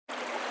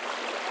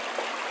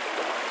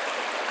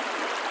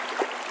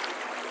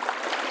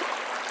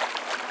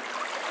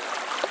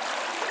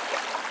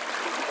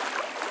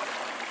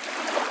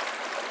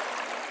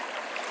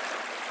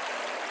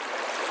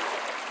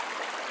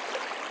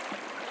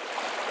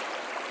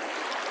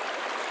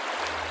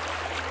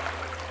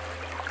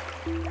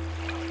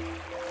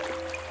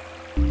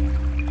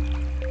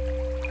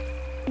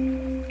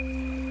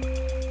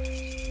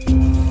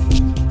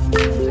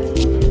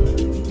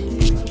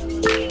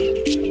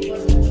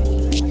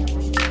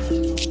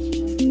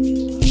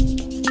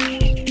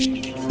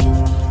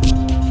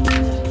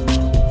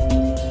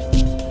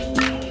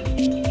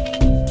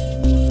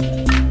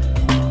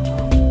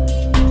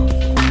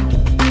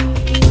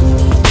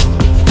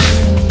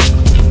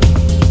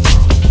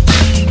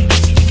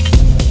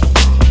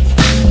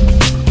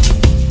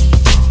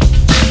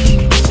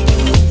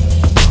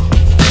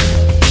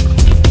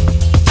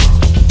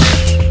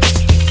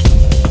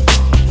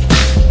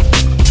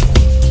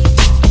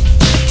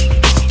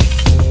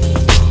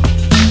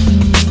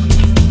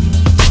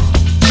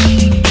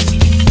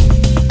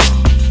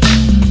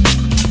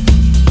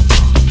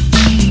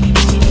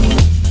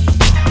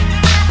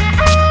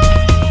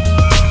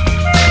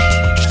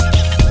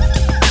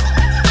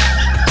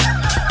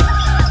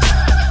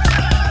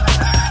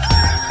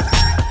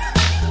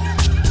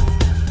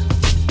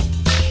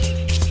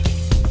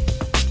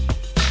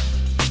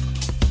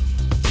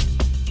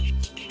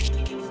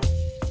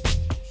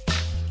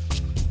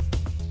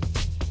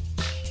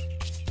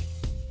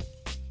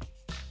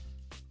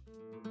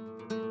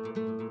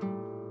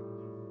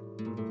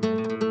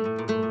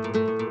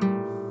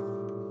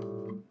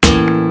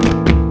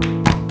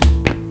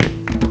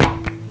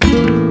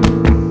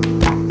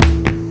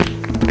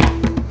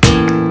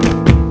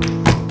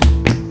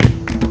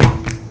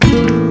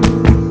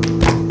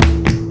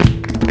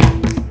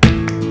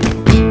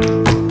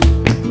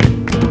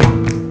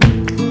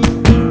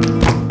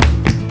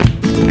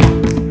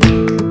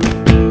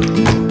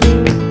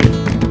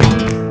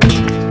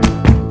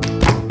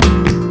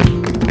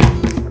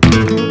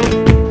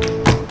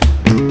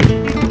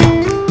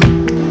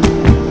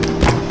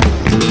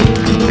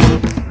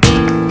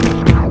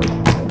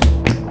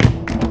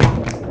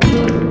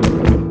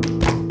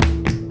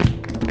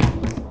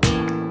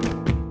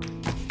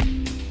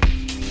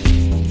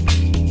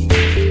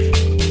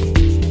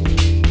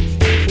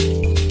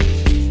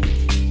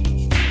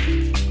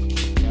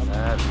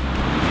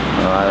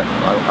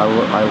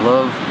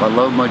I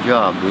love my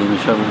job. Being a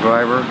shuttle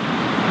driver,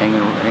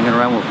 hanging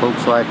around with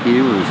folks like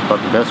you is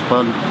about the best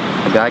fun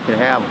a guy could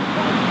have,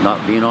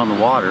 not being on the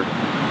water.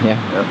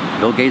 Yeah.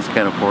 Bill Gates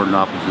can't afford an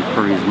office as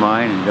pretty as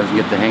mine and doesn't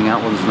get to hang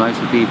out with as nice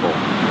of people.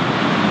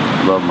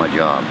 Love my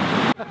job.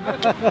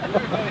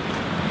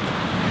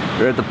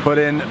 We're at the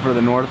put-in for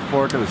the North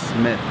Fork of the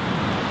Smith.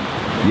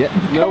 Yeah.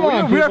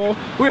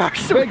 We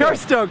are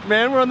stoked,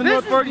 man. We're on the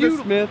North Fork of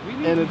the Smith,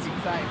 and it's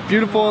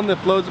beautiful, and the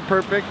flows are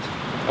perfect,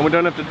 and we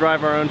don't have to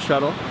drive our own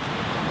shuttle.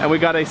 And we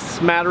got a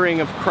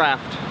smattering of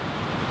craft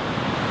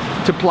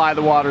to ply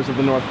the waters of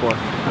the North Fork.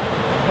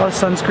 A lot of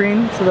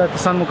sunscreen so that the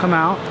sun will come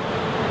out.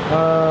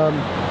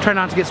 Try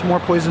not to get some more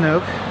poison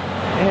oak,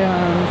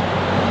 and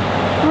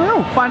I don't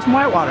know, find some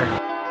whitewater.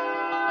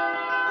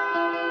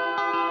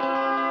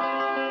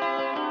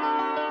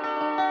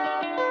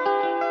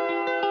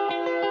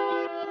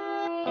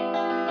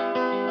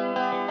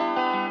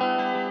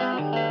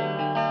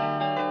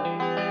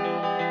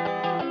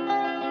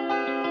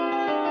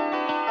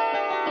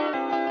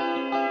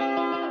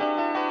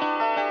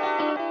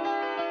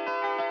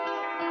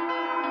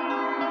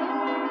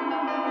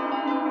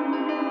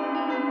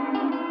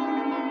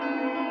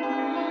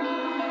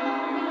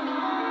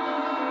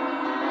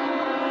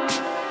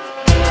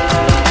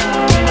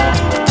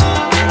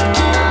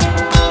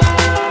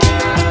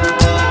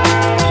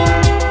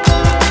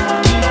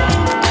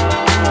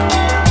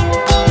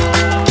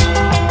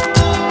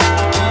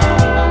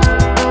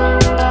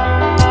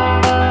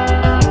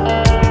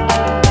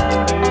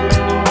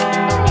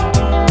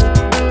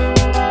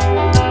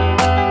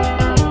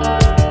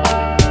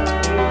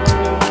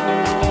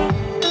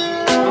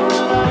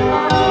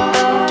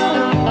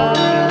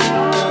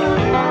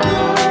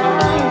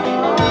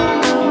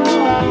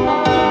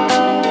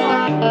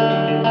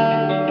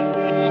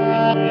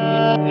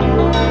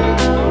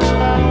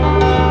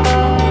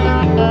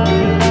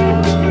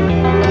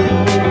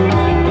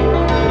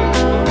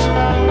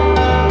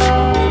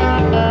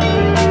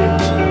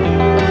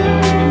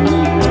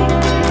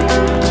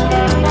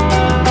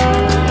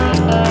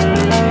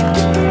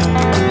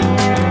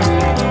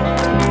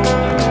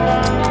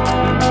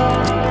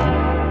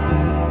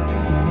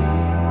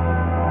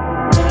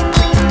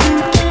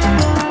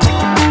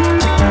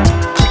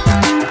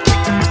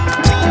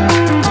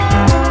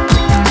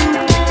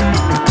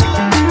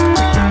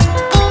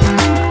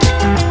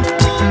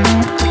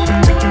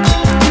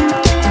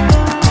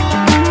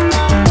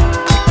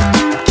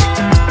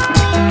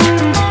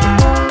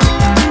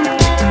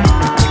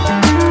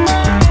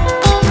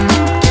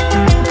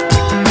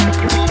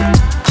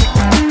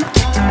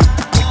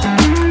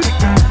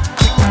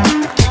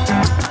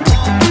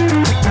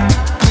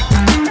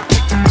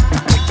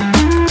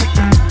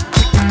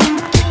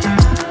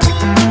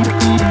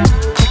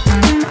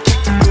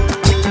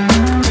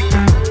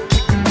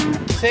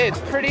 It's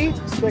pretty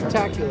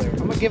spectacular.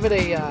 I'm gonna give it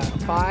a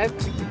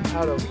 5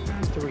 out of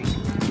 3.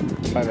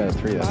 5 out of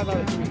 3. 5 out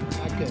of 3.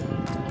 Not good.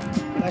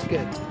 Not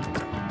good.